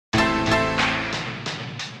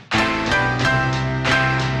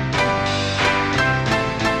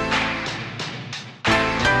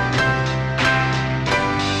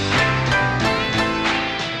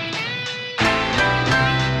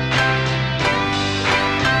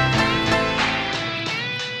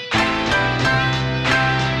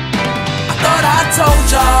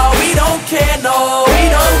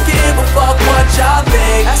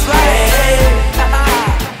big. That's right.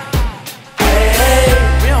 Hey, hey,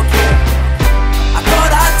 we don't care. I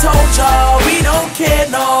thought I told y'all we don't care,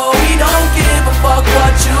 no, we don't give a fuck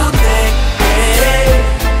what you think. Hey,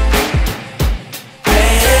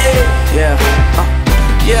 hey, yeah,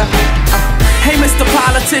 yeah. Hey, Mr.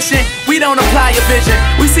 Politician, we don't apply your vision.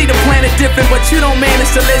 We see the planet different, but you don't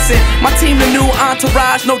manage to listen. My team, the new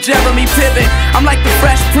entourage, no Jeremy Piven. I'm like the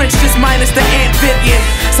Fresh Prince, just minus the amphibian.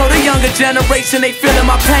 So the younger generation, they feeling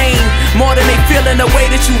my pain more than they feeling the way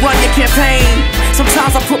that you run your campaign.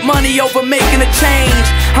 Sometimes I put money over making a change.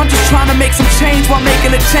 I'm just trying to make some change while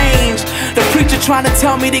making a change. The preacher trying to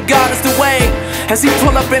tell me that God is the way, as he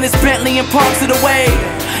pull up in his Bentley and parks it away.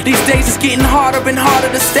 These days it's getting harder and harder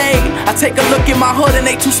to stay. I take a look in my hood and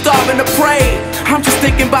they too starving to pray. I'm just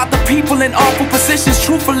thinking about the people in awful positions.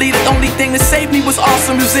 Truthfully, the only thing that saved me was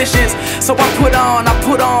awesome musicians. So I put on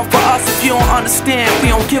for us. If you don't understand, we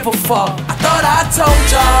don't give a fuck. I thought I told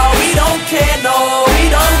y'all we don't care, no, we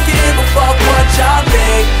don't give a fuck what y'all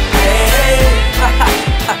think. Hey,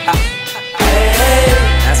 hey,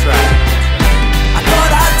 that's right. I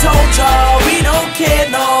thought I told y'all we don't care,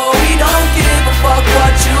 no, we don't give a fuck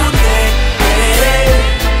what you think. Hey, hey,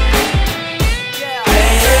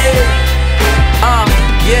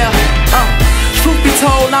 yeah, truth be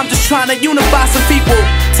told, I'm just trying to unify some people,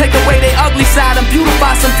 take away their ugly side and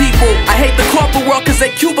beautify some people. I hate the corporate world cause they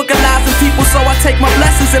cubicalizing people, so I take my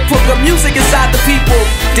blessings and put good music inside the people.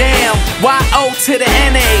 Damn, Y-O to the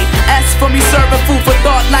N-A, S for me serving food for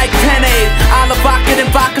thought like penne. Olive vodka and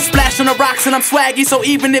vodka splash on the rocks and I'm swaggy, so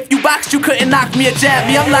even if you boxed you couldn't knock me or jab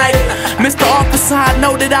me. I'm like, Mr. Officer, I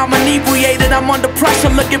know that I'm inebriated. I'm under pressure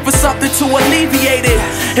looking for something to alleviate it.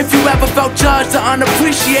 If you ever felt judged or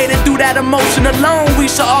unappreciated through that emotion alone, we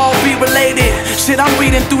should all be related. Shit, I'm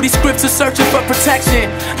reading through these scriptures searching for protection.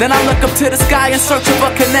 Then I look up to the sky in search of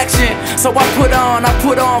a connection. So I put on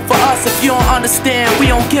for us. If you don't understand, we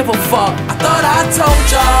don't give a fuck. I thought I told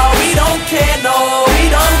y'all